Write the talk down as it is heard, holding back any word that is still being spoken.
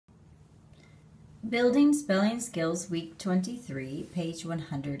Building Spelling Skills, Week 23, page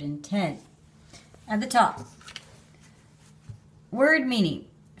 110. At the top, word meaning.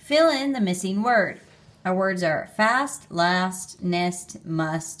 Fill in the missing word. Our words are fast, last, nest,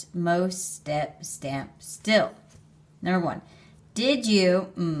 must, most, step, stamp, still. Number 1. Did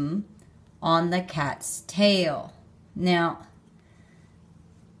you on the cat's tail? Now,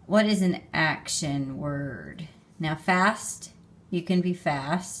 what is an action word? Now, fast, you can be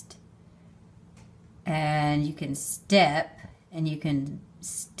fast. And you can step, and you can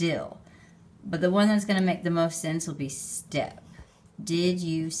still. But the one that's going to make the most sense will be step. Did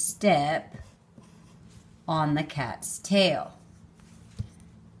you step on the cat's tail?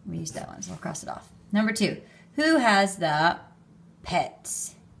 We use that one, so I'll cross it off. Number 2, who has the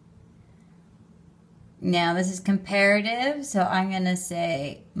pets? Now this is comparative, so I'm going to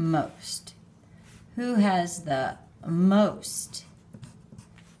say most. Who has the most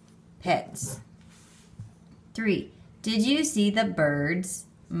pets? 3, did you see the birds?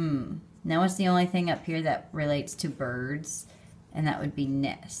 Now what's the only thing up here that relates to birds? And that would be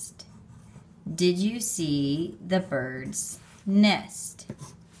nest. Did you see the birds' nest?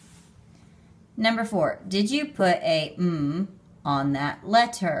 Number 4, did you put a on that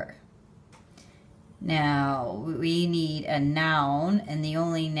letter? Now we need a noun, and the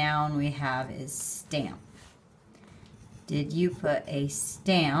only noun we have is stamp. Did you put a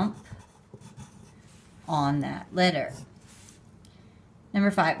stamp on that letter?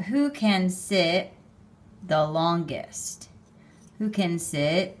 Number 5, who can sit the longest? Who can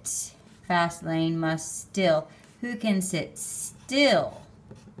sit, fast, lane, must, still. Who can sit still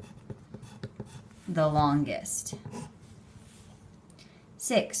the longest?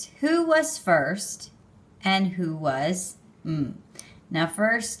 6, who was first and who was Now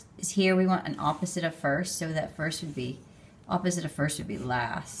first is here, we want an opposite of first, so that opposite of first would be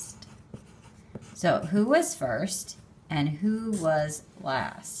last. So, who was first and who was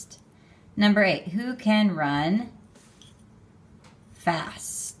last? Number 8, who can run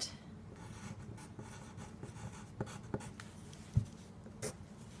fast?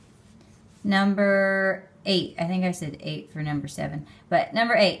 Number 8, I think I said 8 for number 7. But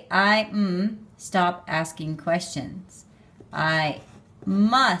number 8, I stop asking questions. I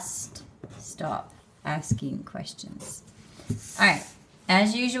must stop asking questions. All right,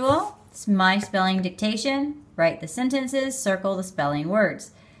 as usual, it's my spelling dictation. Write the sentences, circle the spelling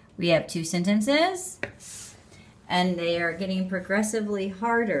words. We have 2 sentences, and they are getting progressively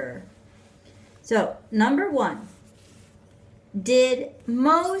harder. So, number 1, did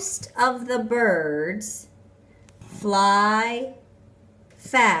most of the birds fly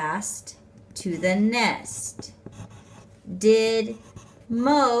fast to the nest? Did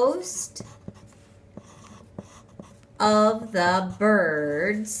most of the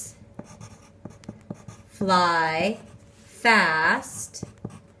birds fly fast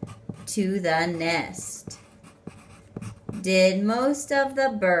to the nest? Did most of the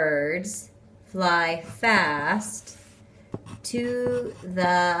birds fly fast to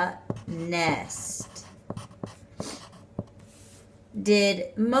the nest?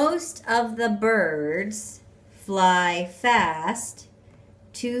 Did most of the birds fly fast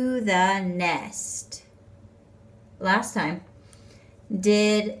to the nest? Last time.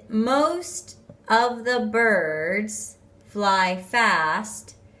 Did most of the birds fly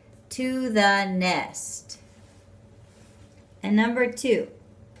fast to the nest? And number 2,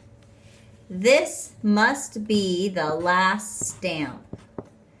 this must be the last stamp.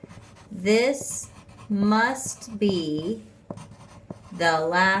 This must be the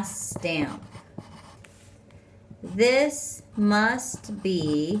last stamp. This must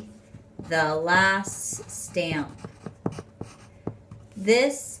be the last stamp.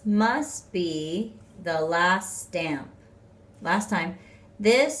 This must be the last stamp. Last time.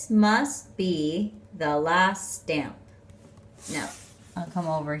 This must be the last stamp. Now, I'll come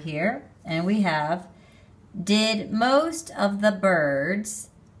over here, and we have, did most of the birds,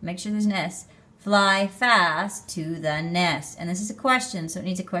 make sure there's an S, fly fast to the nest? And this is a question, so it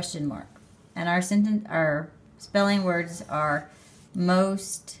needs a question mark. And our spelling words are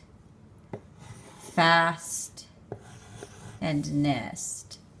most, fast, and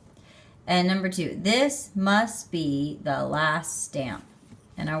nest. And number 2, this must be the last stamp.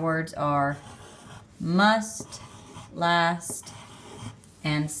 And our words are must, last,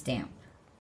 and stamp.